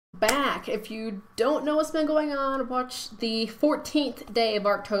back. If you don't know what's been going on, watch the 14th day of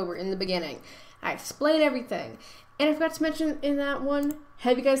Artober in the beginning. I explain everything. And I forgot to mention in that one,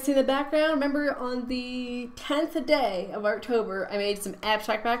 have you guys seen the background? Remember on the 10th day of Artober, I made some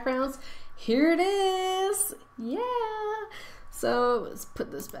abstract backgrounds. Here it is. Yeah. So let's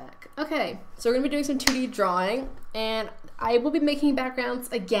put this back. Okay, so we're gonna be doing some 2D drawing, and I will be making backgrounds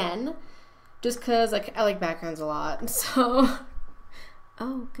again, just because I like backgrounds a lot. So,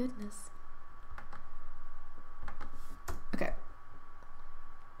 oh goodness. Okay.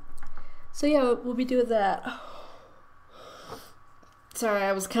 So yeah, we'll be doing that. Sorry,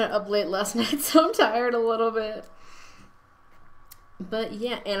 I was kind of up late last night, so I'm tired a little bit. But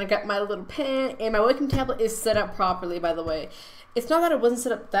yeah, and I got my little pen, and my webcam tablet is set up properly, by the way. It's not that it wasn't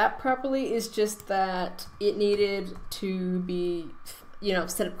set up that properly, it's just that it needed to be, you know,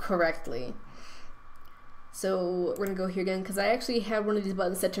 set up correctly. So we're gonna go here again, because I actually have one of these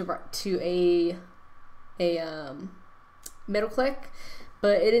buttons set to a middle click,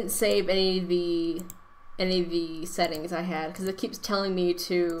 but it didn't save any of the settings I had, because it keeps telling me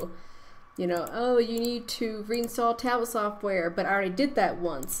to, you know, oh, you need to reinstall tablet software, but I already did that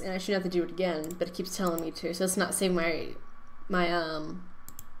once, and I shouldn't have to do it again, but it keeps telling me to, so it's not saving my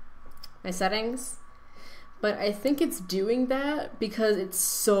settings. But I think it's doing that because it's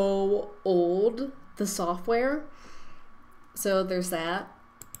so old, the software. So there's that.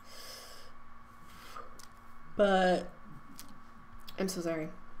 But I'm so sorry.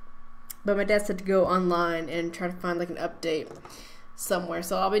 But my dad said to go online and try to find like an update somewhere,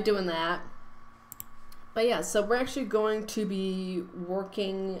 so I'll be doing that. But yeah, so we're actually going to be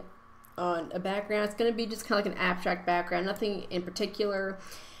working on a background. It's going to be just kind of like an abstract background, nothing in particular.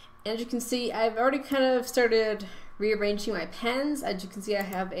 And as you can see, I've already kind of started rearranging my pens. As you can see, I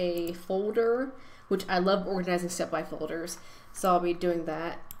have a folder, which I love organizing stuff by folders, so I'll be doing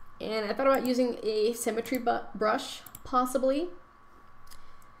that. And I thought about using a symmetry brush, possibly.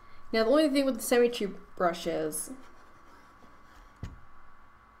 Now, the only thing with the symmetry brush is,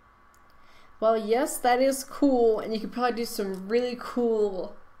 well, yes, that is cool, and you could probably do some really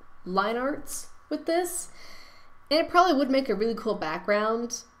cool line arts with this, and it probably would make a really cool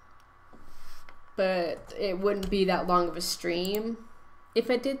background, but it wouldn't be that long of a stream if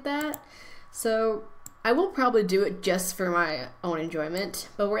I did that. So I will probably do it just for my own enjoyment,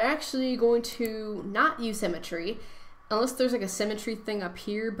 but we're actually going to not use symmetry unless there's like a symmetry thing up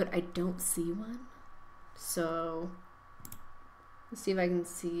here, but I don't see one. So let's see if I can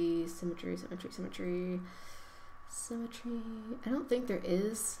see symmetry. I don't think there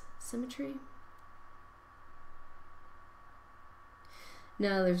is symmetry.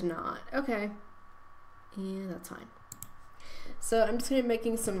 No, there's not. Okay. Yeah, that's fine. So I'm just going to be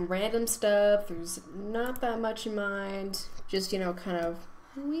making some random stuff. There's not that much in mind. Just, you know, kind of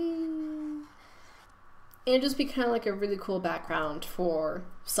wee. And just be kind of like a really cool background for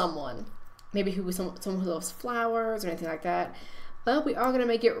someone. Maybe someone who loves flowers or anything like that. But we are going to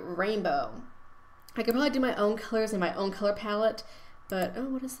make it rainbow. I could probably do my own colors and my own color palette. But, oh,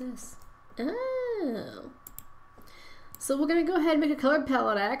 what is this? Oh. So we're going to go ahead and make a color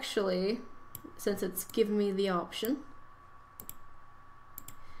palette, actually, since it's giving me the option.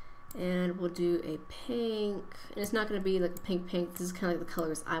 And we'll do a pink. And it's not going to be like pink. This is kind of like the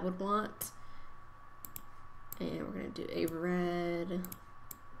colors I would want. And we're going to do a red.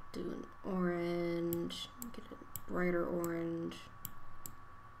 Do an orange. Get a brighter orange.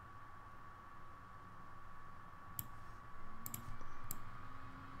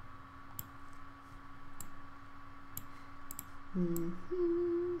 And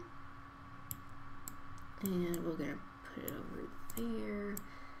we're gonna put it over there.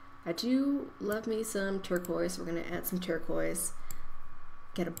 I do love me some turquoise. We're gonna add some turquoise.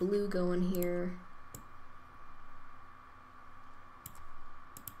 Get a blue going here.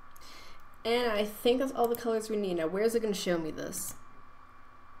 And I think that's all the colors we need. Now, where's it gonna show me this?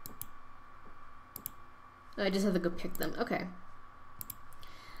 I just have to go pick them. Okay.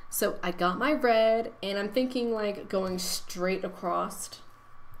 So I got my red, and I'm thinking like going straight across.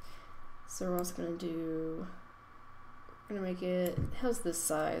 So we're also gonna do, we're gonna make it, how's this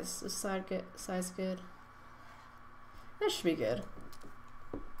size? This size good? That should be good.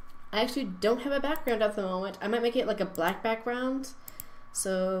 I actually don't have a background at the moment. I might make it like a black background.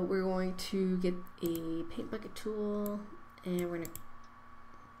 So we're going to get a paint bucket tool, and we're gonna,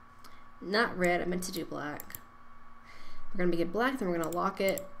 not red, I meant to do black. We're gonna make it black, then we're gonna lock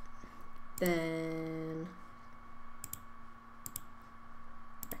it. Then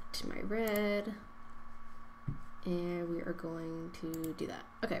back to my red, and we are going to do that.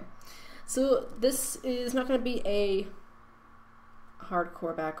 Okay, so this is not going to be a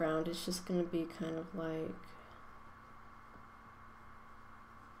hardcore background. It's just going to be kind of like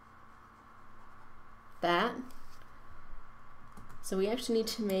that. So we actually need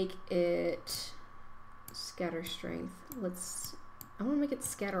to make it scatter strength. I want to make it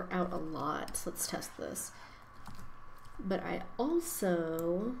scatter out a lot. So let's test this. But I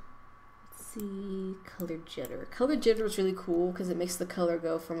also, let's see, color jitter. Color jitter is really cool because it makes the color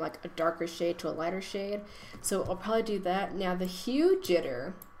go from like a darker shade to a lighter shade. So I'll probably do that. Now the hue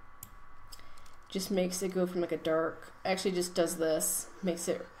jitter just makes it go from like a dark, actually just does this, makes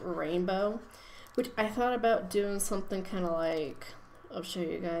it rainbow, which I thought about doing something kind of like, I'll show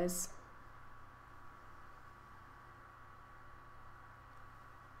you guys.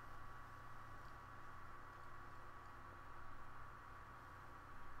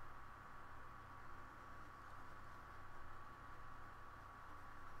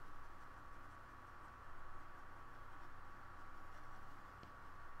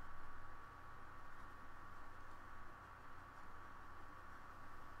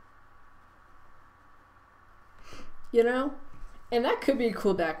 You know? And that could be a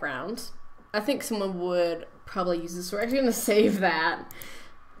cool background. I think someone would probably use this. We're actually going to save that.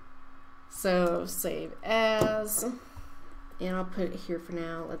 So, save as. And I'll put it here for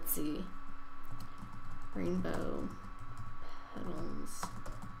now. Let's see. Rainbow petals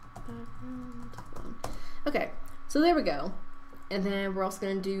background. Okay, so there we go. And then we're also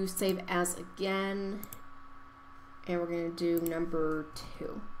going to do save as again. And we're going to do number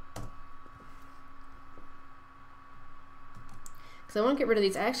 2. So I want to get rid of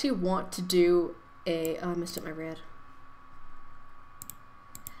these. I actually want to do a, oh, I messed up my red.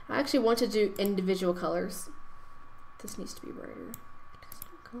 I actually want to do individual colors. This needs to be brighter.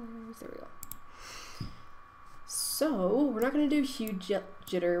 Colors, there we go. So we're not going to do hue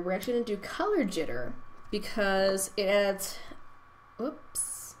jitter. We're actually going to do color jitter because it adds,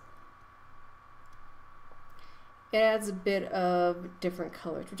 whoops. It adds a bit of different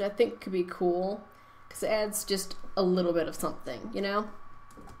colors, which I think could be cool. Because it adds just a little bit of something, you know?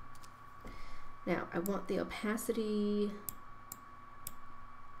 Now, I want the opacity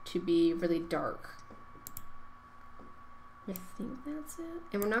to be really dark. I think that's it.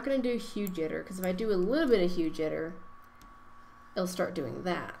 And we're not going to do hue jitter, because if I do a little bit of hue jitter, it'll start doing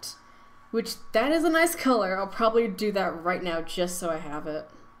that. Which, that is a nice color. I'll probably do that right now just so I have it.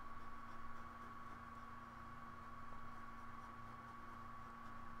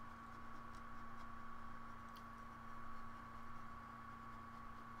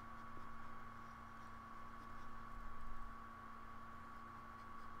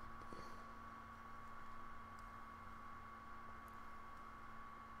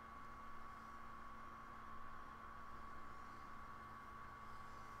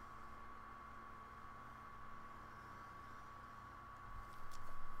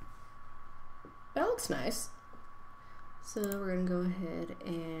 That looks nice. So we're going to go ahead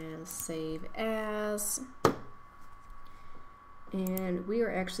and save as. And we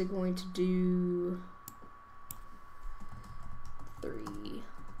are actually going to do 3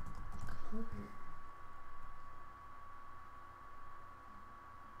 color.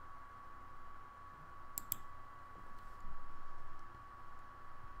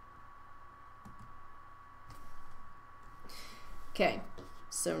 Okay,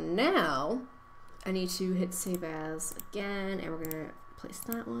 so now I need to hit save as again, and we're gonna place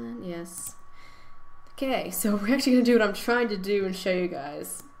that one, yes. Okay, so we're actually gonna do what I'm trying to do and show you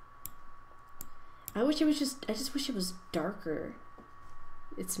guys. I just wish it was darker.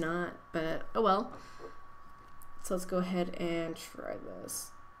 It's not, but oh well. So let's go ahead and try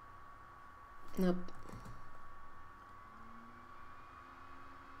this. Nope.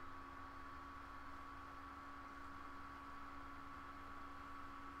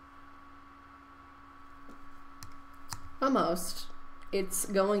 Almost. It's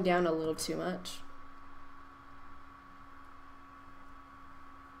going down a little too much.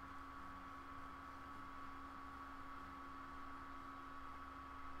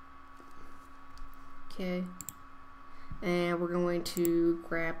 Okay. And we're going to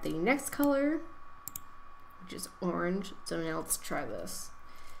grab the next color, which is orange. So now let's try this.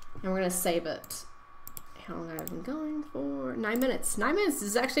 And we're going to save it. How long have I been going for? 9 minutes. 9 minutes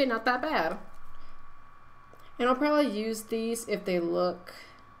is actually not that bad. And I'll probably use these if they look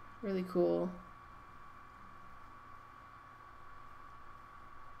really cool.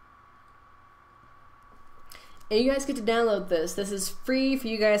 And you guys get to download this. This is free for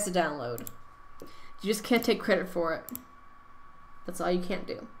you guys to download. You just can't take credit for it. That's all you can't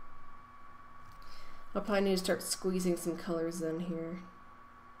do. I'll probably need to start squeezing some colors in here.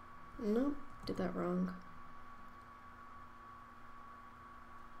 Nope, did that wrong.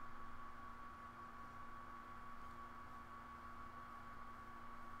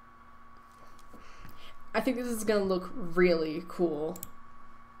 I think this is gonna look really cool.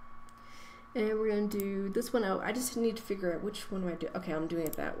 And we're gonna do this one out. I just need to figure out which one do I do. Okay, I'm doing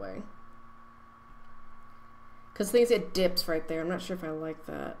it that way. Because things it dips right there. I'm not sure if I like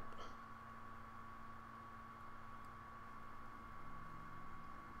that.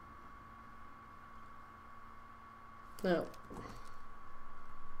 No.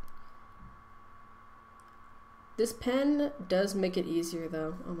 This pen does make it easier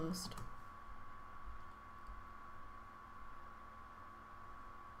though, almost.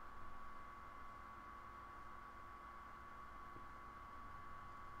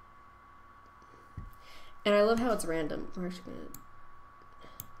 And I love how it's random. We're actually gonna,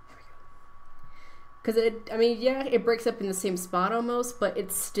 there we go. Because it, I mean, yeah, it breaks up in the same spot almost, but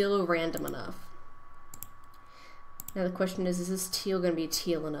it's still random enough. Now the question is this teal gonna be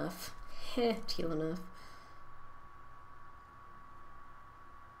teal enough? Heh, teal enough.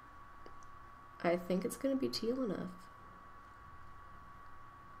 I think it's gonna be teal enough.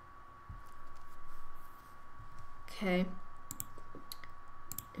 Okay.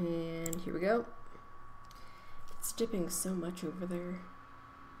 And here we go. It's dipping so much over there.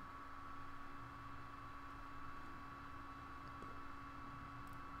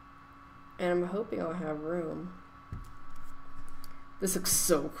 And I'm hoping I'll have room. This looks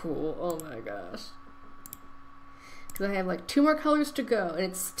so cool. Oh my gosh. Because I have like 2 more colors to go and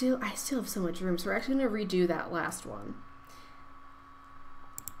it's still, I still have so much room. So we're actually gonna redo that last one.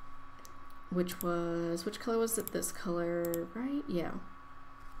 Which color was it? This color, right? Yeah.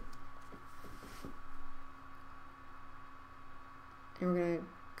 And we're gonna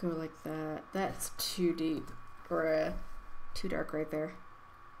go like that. That's too deep, or too dark right there.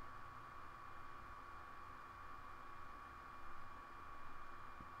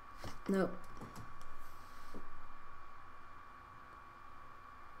 Nope.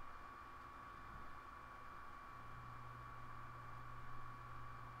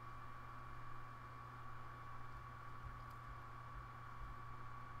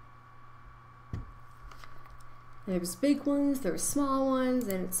 There's big ones, there's small ones,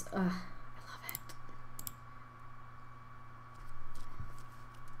 and it's, I love it.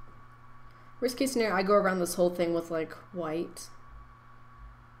 Worst case scenario, I go around this whole thing with like white.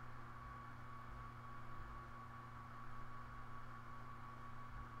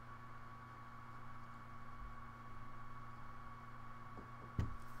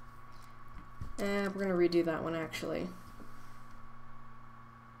 And we're gonna redo that one actually.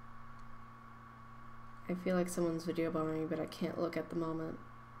 I feel like someone's video bombing me, but I can't look at the moment.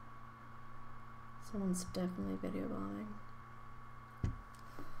 Someone's definitely video bombing.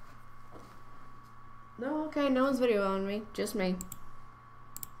 No, okay, no one's video bombing me, just me.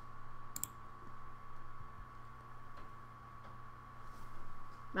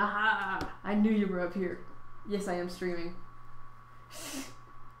 Aha! I knew you were up here. Yes, I am streaming.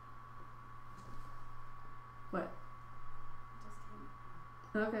 What?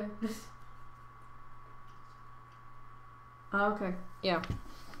 Okay. Oh, okay. Yeah.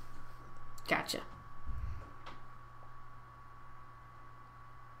 Gotcha.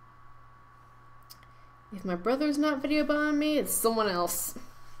 If my brother's not video bombing me, it's someone else.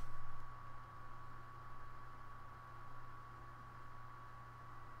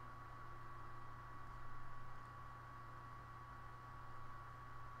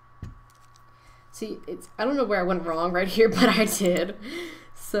 See, I don't know where I went wrong right here, but I did.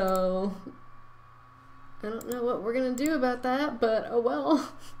 So I don't know what we're gonna do about that, but oh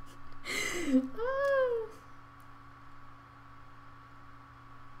well.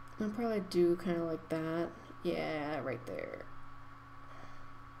 I'll probably do kind of like that. Yeah, right there.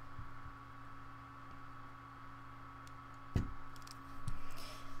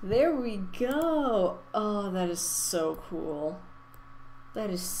 There we go. Oh, that is so cool.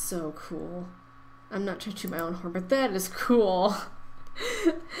 That is so cool. I'm not touching my own horn, but that is cool.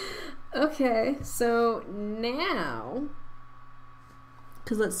 Okay, so now,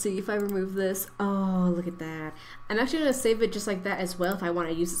 because let's see if I remove this. Oh, look at that. I'm actually going to save it just like that as well if I want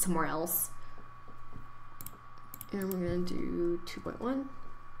to use it somewhere else. And we're going to do 2.1.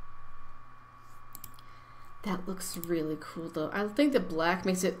 That looks really cool though. I think the black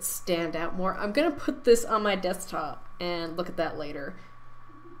makes it stand out more. I'm going to put this on my desktop and look at that later.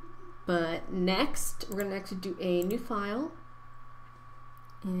 But next, we're going to actually do a new file.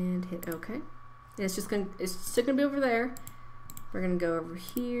 And hit OK. And it's still gonna be over there. We're gonna go over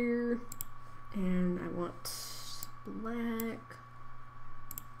here, and I want black.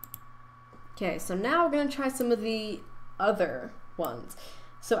 Okay, so now we're gonna try some of the other ones.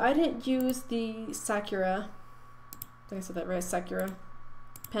 So I didn't use the Sakura, I think I said that right, Sakura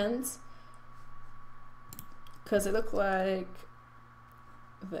pens. because they look like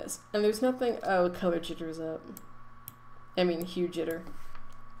this. And there's nothing, oh, color jitter's up. I mean, hue jitter.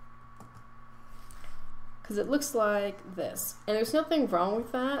 Because it looks like this. And there's nothing wrong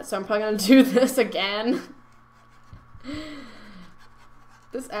with that, so I'm probably going to do this again.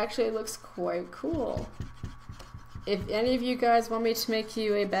 This actually looks quite cool. If any of you guys want me to make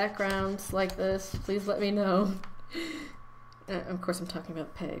you a background like this, please let me know. Of course I'm talking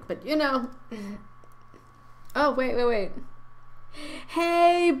about Peg, but you know. Oh, wait.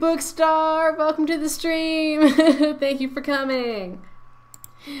 Hey, Bookstar! Welcome to the stream! Thank you for coming!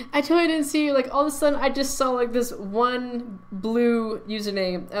 I totally didn't see you, like, all of a sudden I just saw, like, this one blue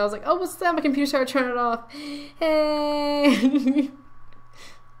username. And I was like, oh, what's that? My computer started turning it off. Hey!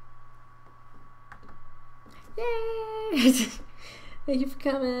 Yay! Thank you for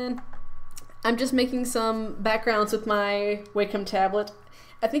coming. I'm just making some backgrounds with my Wacom tablet.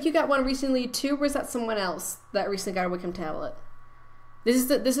 I think you got one recently too, or is that someone else that recently got a Wacom tablet? This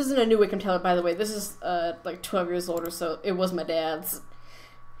isn't a new Wacom tablet, by the way. This is like 12 years old or so. It was my dad's.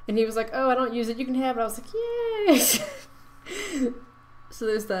 And he was like, oh, I don't use it, you can have it. I was like, yay! So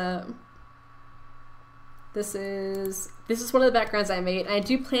there's that. This is one of the backgrounds I made. I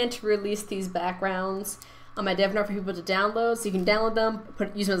do plan to release these backgrounds on my DevNet for people to download, so you can download them,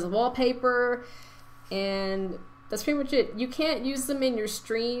 use them as a wallpaper, and that's pretty much it. You can't use them in your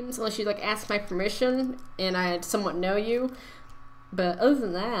streams unless you like ask my permission and I somewhat know you. But other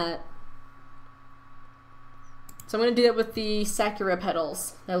than that, so I'm going to do that with the Sakura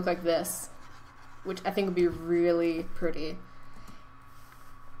petals that look like this, which I think would be really pretty.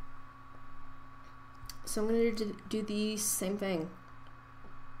 So I'm going to do the same thing.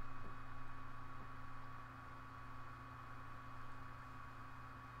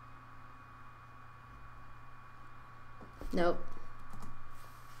 Nope.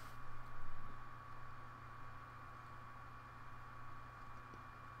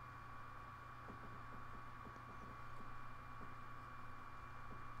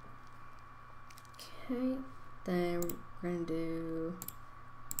 Okay, then we're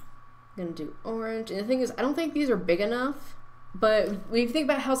gonna do orange. And the thing is, I don't think these are big enough, but when you think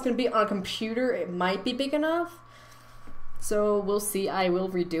about how it's gonna be on a computer, it might be big enough. So we'll see. I will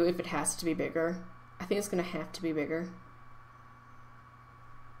redo if it has to be bigger. I think it's gonna have to be bigger.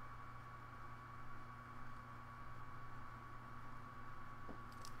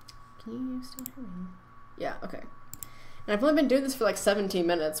 Can you still hear me? Yeah, okay. And I've only been doing this for like 17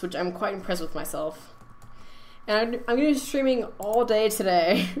 minutes, which I'm quite impressed with myself. And I'm going to be streaming all day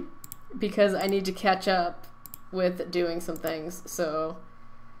today because I need to catch up with doing some things. So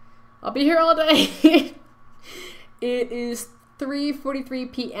I'll be here all day. It is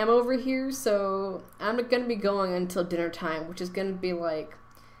 3:43 p.m. over here, so I'm going to be going until dinner time, which is going to be like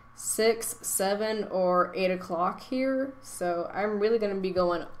 6, 7, or 8 o'clock here. So I'm really going to be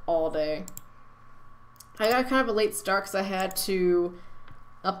going all day. I got kind of a late start because I had to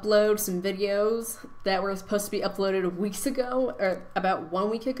upload some videos that were supposed to be uploaded weeks ago, or about 1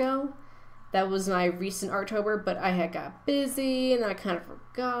 week ago. That was my recent Artober, but I had got busy and I kind of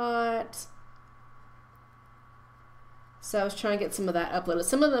forgot. So I was trying to get some of that uploaded.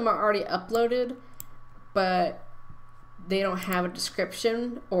 Some of them are already uploaded, but they don't have a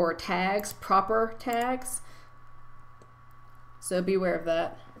description or tags, proper tags. So be aware of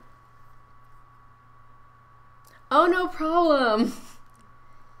that. Oh, no problem.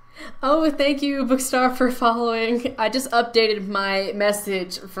 Oh, thank you, Bookstar, for following. I just updated my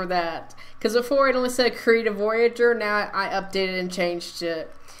message for that. Because before it only said Creative Voyager, now I updated and changed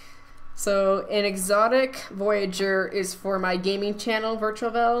it. So, an Exotic Voyager is for my gaming channel,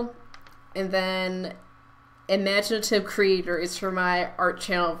 VirtualVel. And then Imaginative Creator is for my art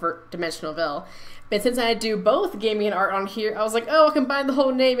channel, Dimensional Vel. But since I do both gaming and art on here, I was like, oh, I'll combine the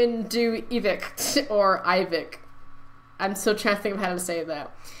whole name and do Evic or Ivic. I'm still trying to think of how to say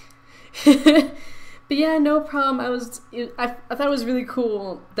that. But yeah, no problem. I thought it was really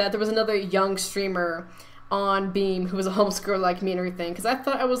cool that there was another young streamer on Beam who was a homeschooler like me and everything, because I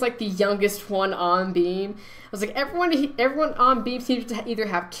thought I was like the youngest one on Beam. I was like, everyone on Beam seems to either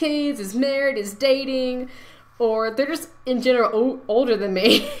have kids, is married, is dating, or they're just in general older than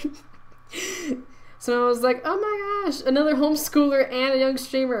me. So I was like, oh my gosh, another homeschooler and a young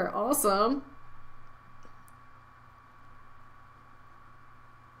streamer. Awesome.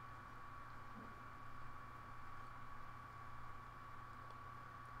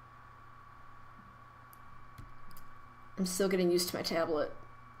 I'm still getting used to my tablet.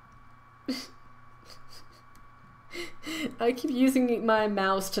 I keep using my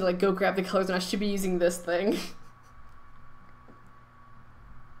mouse to like go grab the colors, and I should be using this thing.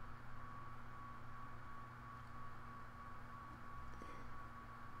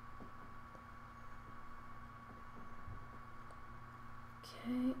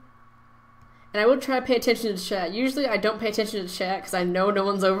 Okay. And I will try to pay attention to chat. Usually I don't pay attention to chat because I know no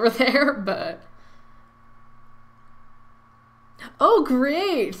one's over there, but... Oh,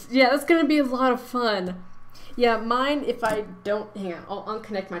 great! Yeah, that's going to be a lot of fun. Yeah, mine, if I don't... Hang on, I'll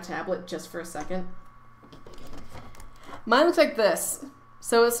unconnect my tablet just for a second. Mine looks like this.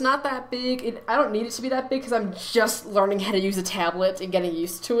 So it's not that big. I don't need it to be that big because I'm just learning how to use a tablet and getting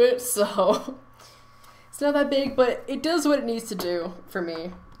used to it, so... It's not that big, but it does what it needs to do for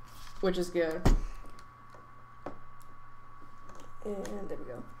me, which is good. And there we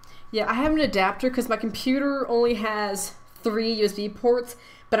go. Yeah, I have an adapter because my computer only has 3 USB ports,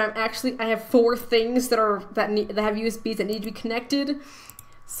 but I have 4 things that have USBs that need to be connected.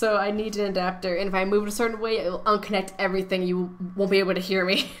 So I need an adapter, and if I move it a certain way, it will unconnect everything. You won't be able to hear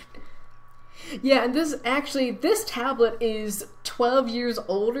me. Yeah, and this tablet is 12 years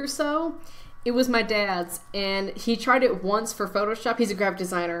old or so. It was my dad's, and he tried it once for Photoshop. He's a graphic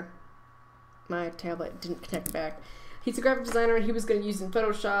designer. My tablet didn't connect back. He's a graphic designer, and he was going to use it in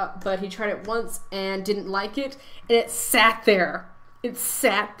Photoshop, but he tried it once and didn't like it, and it sat there. It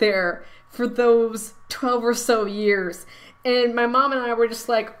sat there for those 12 or so years. And my mom and I were just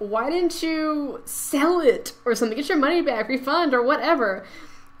like, why didn't you sell it or something? Get your money back, refund, or whatever.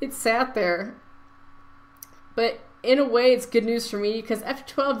 It sat there. But in a way, it's good news for me because after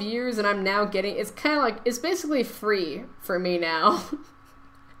 12 years and I'm now getting, it's kind of like, it's basically free for me now.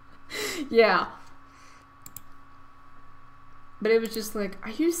 Yeah. But it was just like,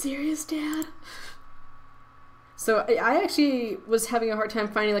 are you serious, Dad? So I actually was having a hard time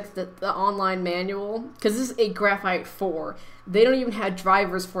finding like the online manual because this is a Graphite 4. They don't even have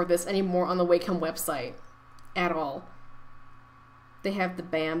drivers for this anymore on the Wacom website at all. They have the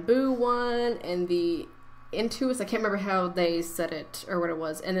Bamboo one and the Intuos. I can't remember how they said it or what it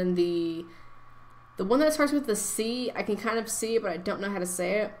was. And then the one that starts with the C, I can kind of see it, but I don't know how to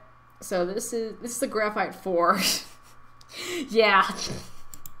say it. So this is the Graphite 4. Yeah.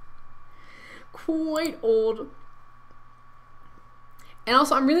 Quite old. And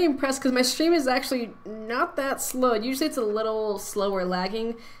also, I'm really impressed because my stream is actually not that slow. Usually it's a little slower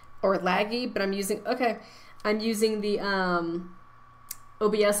lagging or laggy, but I'm using the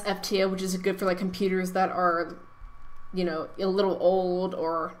OBS FTO, which is good for like computers that are, you know, a little old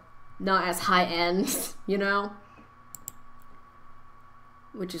or not as high end, you know,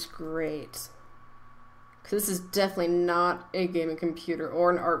 which is great. Because this is definitely not a gaming computer or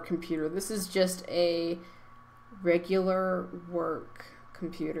an art computer. This is just a regular work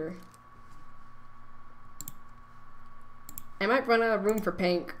computer. I might run out of room for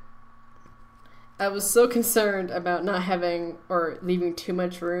paint. I was so concerned about not having or leaving too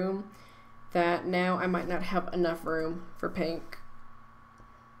much room that now I might not have enough room for paint.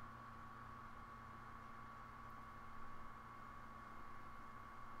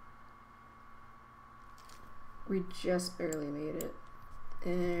 We just barely made it.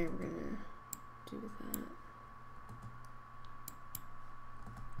 And we're gonna do that.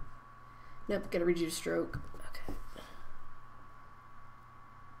 Nope, gotta redo stroke. Okay.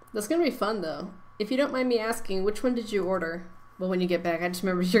 That's gonna be fun though. If you don't mind me asking, which one did you order? Well, when you get back, I just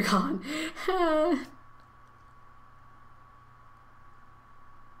remember you're gone.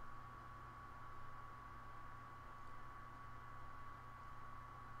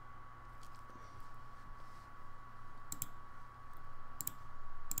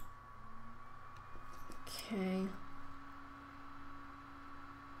 Okay.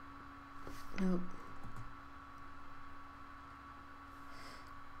 Nope.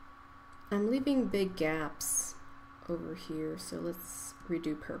 I'm leaving big gaps over here, so let's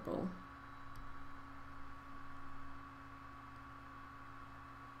redo purple.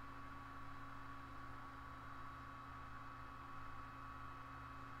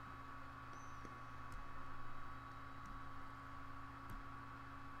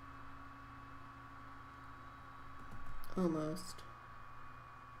 Almost.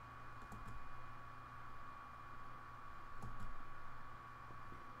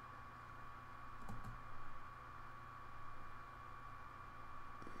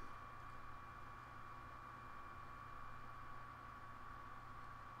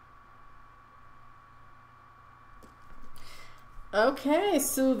 Okay,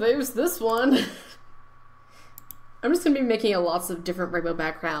 so there's this one. I'm just going to be making lots of different rainbow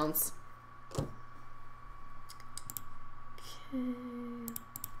backgrounds. Okay.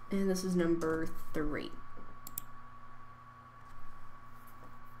 And this is number 3.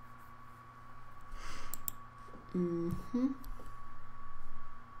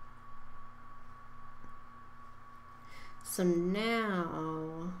 So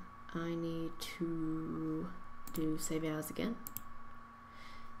now I need to do save as again.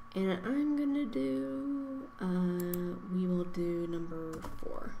 And I'm gonna do, we will do number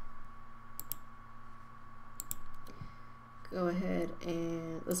 4. Go ahead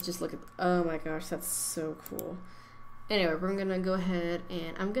and let's just look at, oh my gosh, that's so cool. Anyway, we're gonna go ahead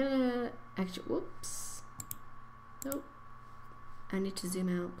and I'm gonna actually, whoops. Nope. I need to zoom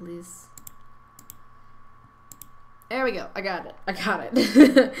out, please. There we go. I got it. I got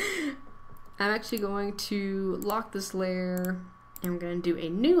it. I'm actually going to lock this layer and we're going to do a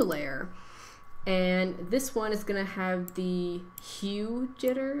new layer. And this one is going to have the hue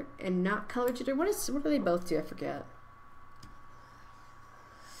jitter and not color jitter. What do they both do? I forget.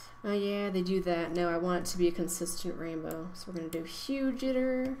 Oh yeah, they do that. No, I want it to be a consistent rainbow. So we're going to do hue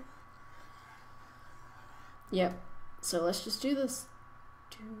jitter. Yep. So let's just do this.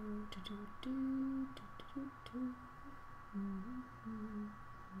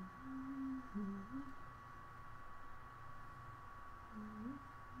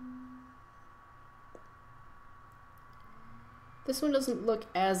 This one doesn't look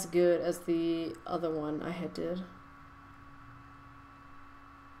as good as the other one I had did.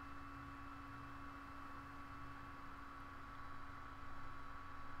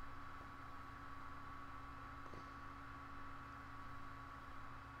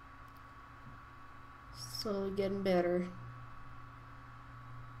 Slowly getting better.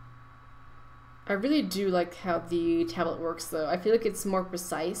 I really do like how the tablet works though. I feel like it's more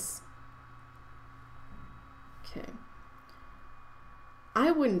precise. Okay.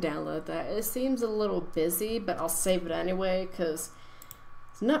 I wouldn't download that. It seems a little busy, but I'll save it anyway because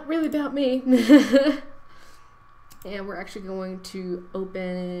it's not really about me. And we're actually going to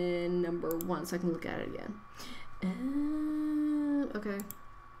open number 1 so I can look at it again. Okay.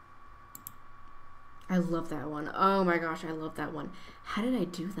 I love that one. Oh my gosh, I love that one. How did I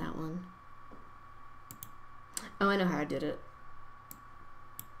do that one? Oh, I know how I did it.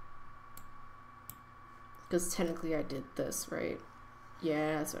 Because technically I did this, right?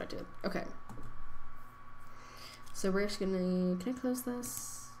 Yeah, that's what I did. Okay. So we're actually gonna, can I close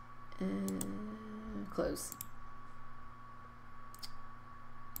this? Close.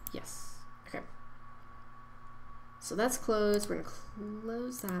 Yes. Okay. So that's closed. We're gonna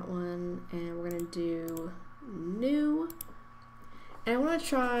close that one and we're gonna do new. And I want to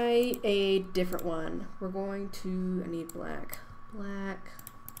try a different one. We're going to, I need black. Black.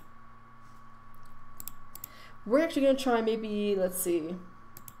 We're actually going to try maybe, let's see.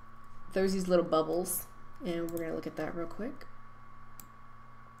 There's these little bubbles. And we're going to look at that real quick.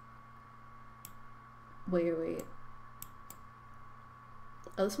 Wait.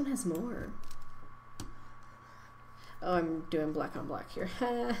 Oh, this one has more. Oh, I'm doing black on black here.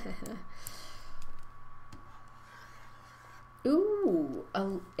 Ooh,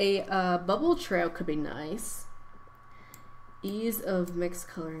 a bubble trail could be nice. Ease of mixed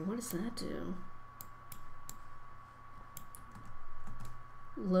coloring. What does that do?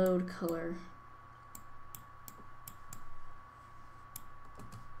 Load color.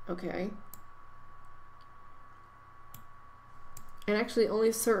 Okay. And actually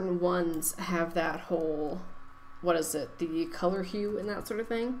only certain ones have that whole, what is it, the color hue and that sort of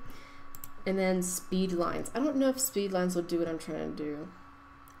thing. And then speed lines. I don't know if speed lines will do what I'm trying to do.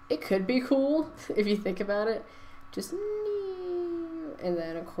 It could be cool if you think about it. Just, and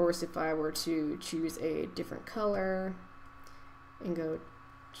then of course if I were to choose a different color and go,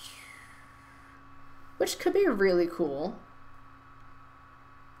 which could be really cool.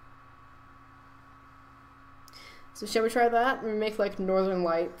 So shall we try that and make like Northern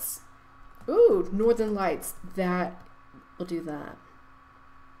Lights? Ooh, Northern Lights. That, we'll do that.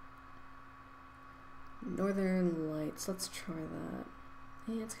 Northern Lights, let's try that.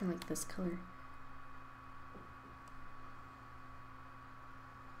 Yeah, it's kind of like this color.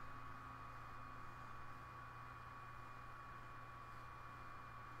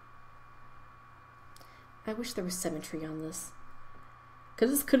 I wish there was symmetry on this.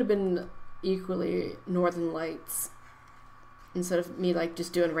 Because this could have been equally Northern Lights. Instead of me like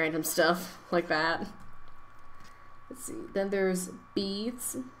just doing random stuff like that. Let's see, then there's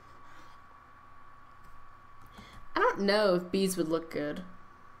beads. I don't know if beads would look good.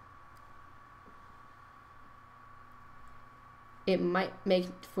 It might make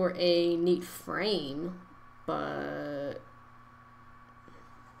for a neat frame, but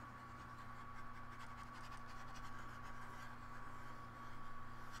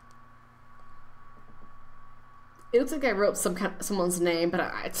it looks like I wrote someone's name, but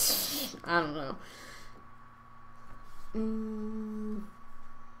I don't know. And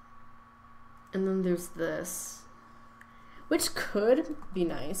then there's this, which could be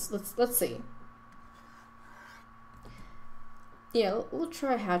nice. Let's see. Yeah, we'll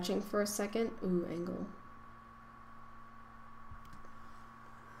try hatching for a second. Ooh, angle.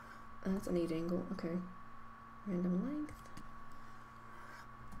 Oh, that's a neat angle. Okay. Random length.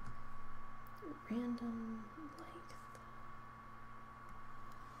 Random length.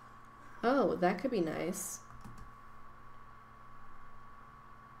 Oh, that could be nice.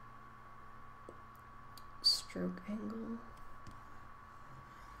 Stroke angle.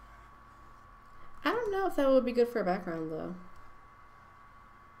 I don't know if that would be good for a background though.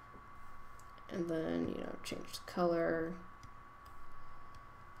 And then, you know, change the color.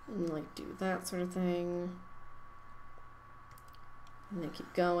 And like do that sort of thing. And then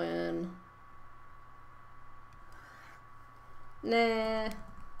keep going. Nah.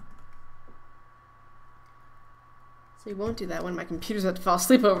 So you won't do that when my computer's about to fall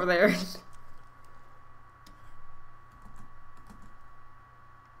asleep over there.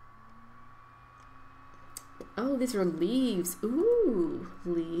 Oh, these are leaves. Ooh,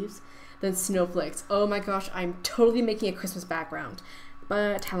 leaves. Then snowflakes. Oh my gosh, I'm totally making a Christmas background.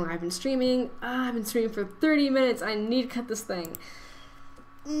 But how long have I been streaming? I've been streaming for 30 minutes. I need to cut this thing.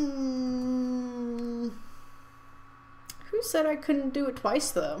 Who said I couldn't do it twice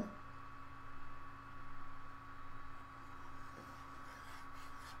though?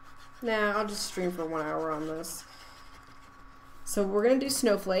 Nah, I'll just stream for 1 hour on this. So we're gonna do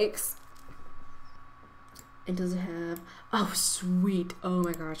snowflakes. And does it have... Oh, sweet. Oh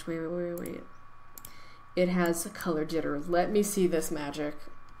my gosh. Wait. It has color jitter. Let me see this magic.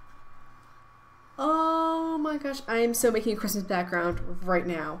 Oh my gosh. I am so making a Christmas background right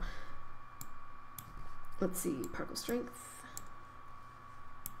now. Let's see. Particle strength.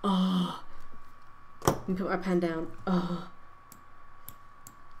 Oh. Let me put my pen down. Oh.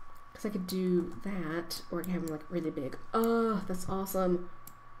 Because I could do that. Or I can have them like really big. Oh, that's awesome.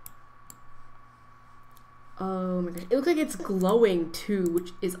 Oh my gosh. It looks like it's glowing too,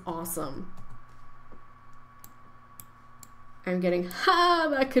 which is awesome. I'm getting,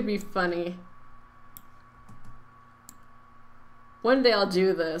 that could be funny. One day I'll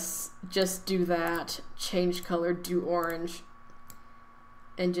do this. Just do that. Change color, do orange.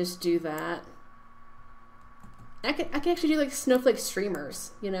 And just do that. I can actually do like snowflake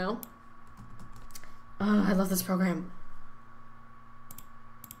streamers, you know? Oh, I love this program.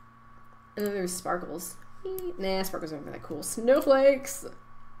 And then there's sparkles. Nah, sparkles aren't that cool. Snowflakes!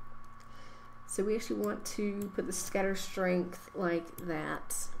 So we actually want to put the scatter strength like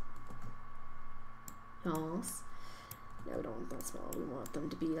that. Yes. No, we don't want that small. We want them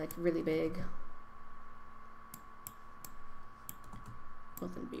to be like really big. We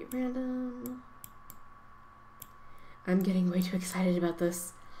want them to be random. I'm getting way too excited about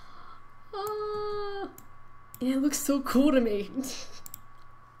this. Ah, yeah, it looks so cool to me.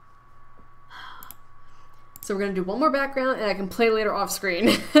 So we're gonna do one more background and I can play later off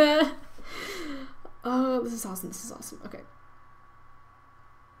screen. Oh, this is awesome. This is awesome. Okay.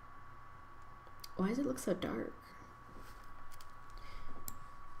 Why does it look so dark?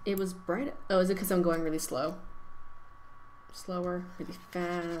 It was bright. Oh, is it because I'm going really slow? Slower, really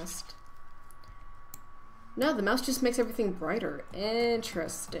fast. No, the mouse just makes everything brighter.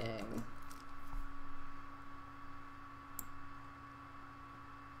 Interesting.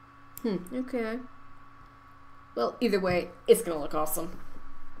 Okay. Well, either way, it's gonna look awesome.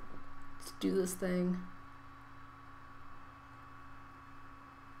 Let's do this thing.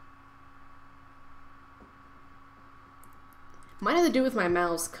 Might have to do with my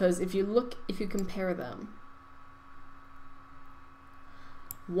mouse, because if you compare them,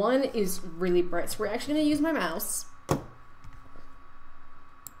 one is really bright. So we're actually gonna use my mouse.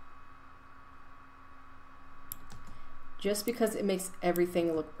 Just because it makes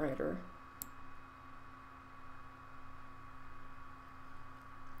everything look brighter.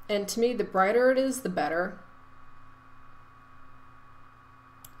 And to me, the brighter it is, the better.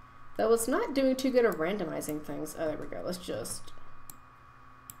 Though it's not doing too good of randomizing things. Oh, there we go. Let's just...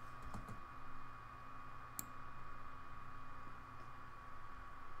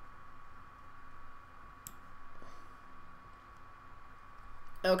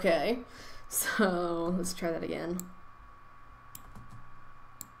 Okay. So, let's try that again.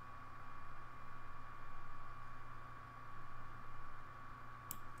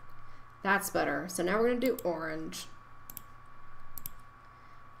 That's better. So now we're gonna do orange.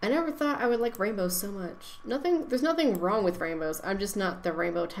 I never thought I would like rainbows so much. There's nothing wrong with rainbows. I'm just not the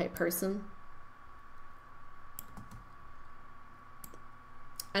rainbow type person.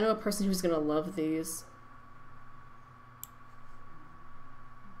 I know a person who's gonna love these.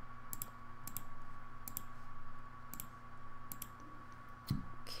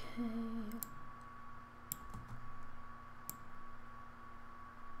 Okay.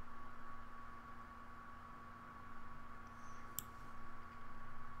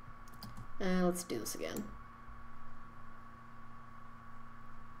 Let's do this again.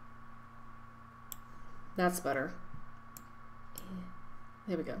 That's better.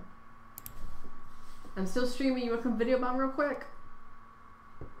 There we go. I'm still streaming. You want to come video bomb real quick?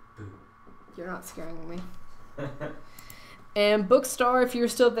 You're not scaring me. And Bookstar, if you're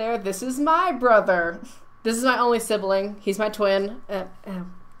still there, this is my brother. This is my only sibling. He's my twin.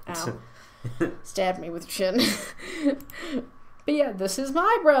 Ow. Stabbed me with your chin. But yeah, this is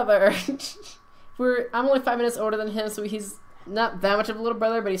my brother. I'm only 5 minutes older than him, so he's not that much of a little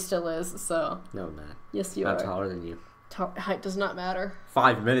brother, but he still is. So no, man. Yes, you are. I'm taller than you. Height does not matter.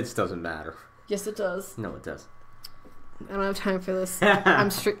 5 minutes doesn't matter. Yes, it does. No, it does. I don't have time for this.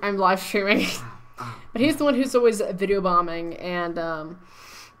 I'm live streaming. But he's the one who's always video bombing and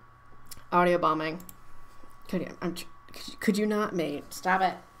audio bombing. Could you not, mate? Stop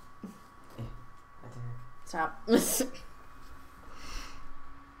it. Stop.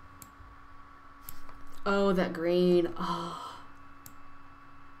 Oh, that green. Oh.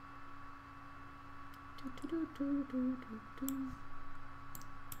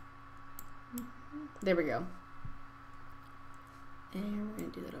 There we go. And we're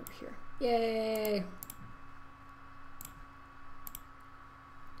going to do that over here. Yay!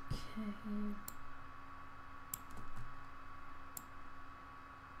 Okay.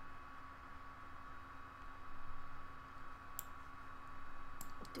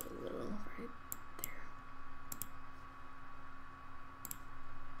 Do a little right there.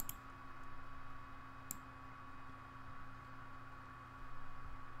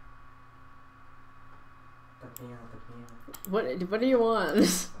 What do you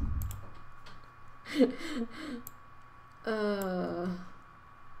want?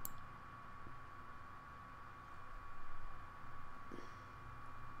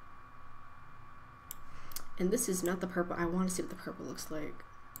 And this is not the purple. I want to see what the purple looks like.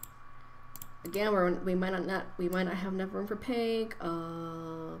 Again, we might not have enough room for pink.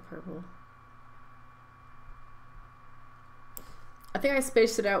 Purple. I think I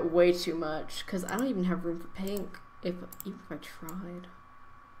spaced it out way too much because I don't even have room for pink. Even if I tried.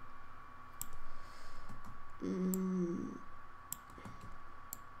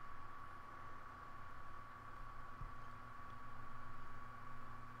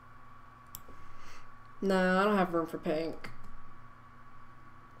 No, I don't have room for pink.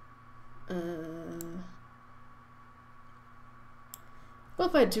 Well,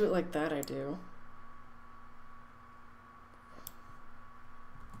 if I do it like that, I do.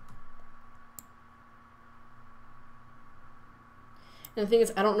 And the thing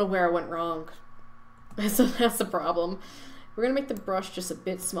is, I don't know where I went wrong. So that's the problem. We're gonna make the brush just a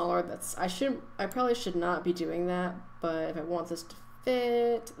bit smaller. I probably should not be doing that, but if I want this to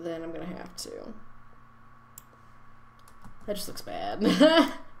fit, then I'm gonna have to. That just looks bad.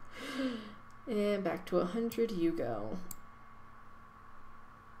 And back to 100 you go.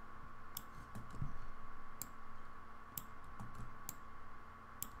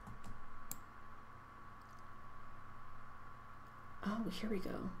 Oh, here we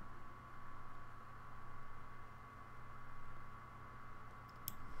go.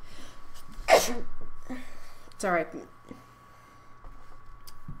 It's alright.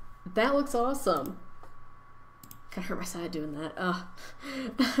 That looks awesome. Kinda hurt my side doing that.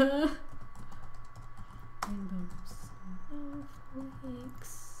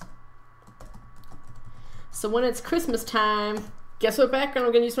 So when it's Christmas time, guess what background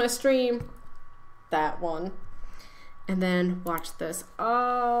I'm gonna use my stream? That one. And then watch this.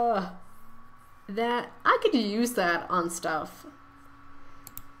 That I could use that on stuff.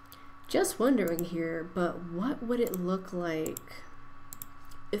 Just wondering here, but what would it look like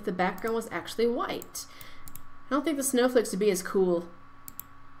if the background was actually white? I don't think the snowflakes would be as cool.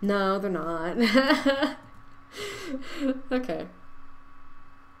 No, they're not. Okay.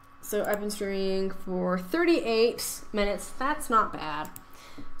 So I've been streaming for 38 minutes. That's not bad.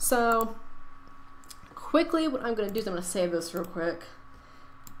 So quickly, what I'm going to do is I'm going to save this real quick.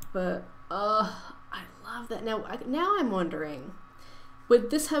 But I love that. Now I'm wondering, would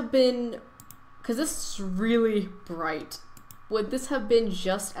this have been, because this is really bright, would this have been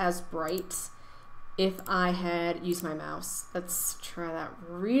just as bright if I had used my mouse? Let's try that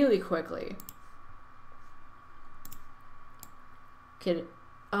really quickly. It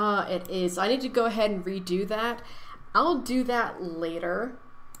is. I need to go ahead and redo that. I'll do that later.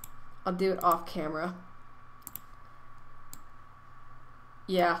 I'll do it off camera.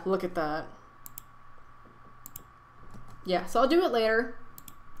 Yeah, look at that. Yeah, so I'll do it later.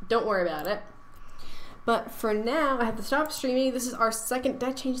 Don't worry about it. But for now, I have to stop streaming. This is our second. Did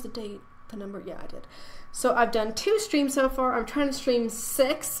I change the date? the number? Yeah, I did. So I've done 2 streams so far. I'm trying to stream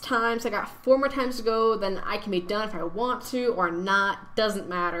 6 times. I got 4 more times to go. Then I can be done if I want to or not. Doesn't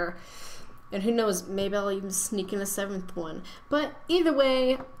matter. And who knows, maybe I'll even sneak in a 7th one. But either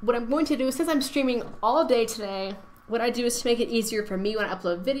way, what I'm going to do, since I'm streaming all day today, what I do is to make it easier for me when I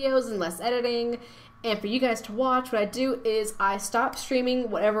upload videos and less editing. And for you guys to watch, what I do is I stop streaming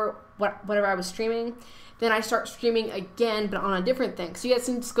whatever I was streaming. Then I start streaming again, but on a different thing. So you guys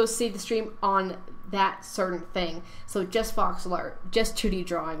can just go see the stream on that certain thing. So just voxel art, just 2D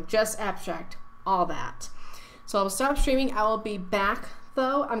drawing, just abstract, all that. So I will stop streaming. I will be back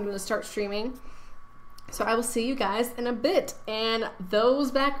though. I'm going to start streaming. So I will see you guys in a bit. And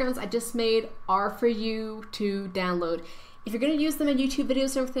those backgrounds I just made are for you to download. If you're going to use them in YouTube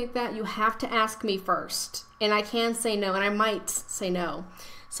videos and everything like that, you have to ask me first. And I can say no, and I might say no.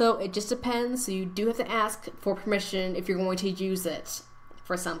 So it just depends. So you do have to ask for permission if you're going to use it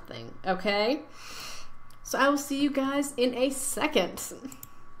for something, okay? So I will see you guys in a second.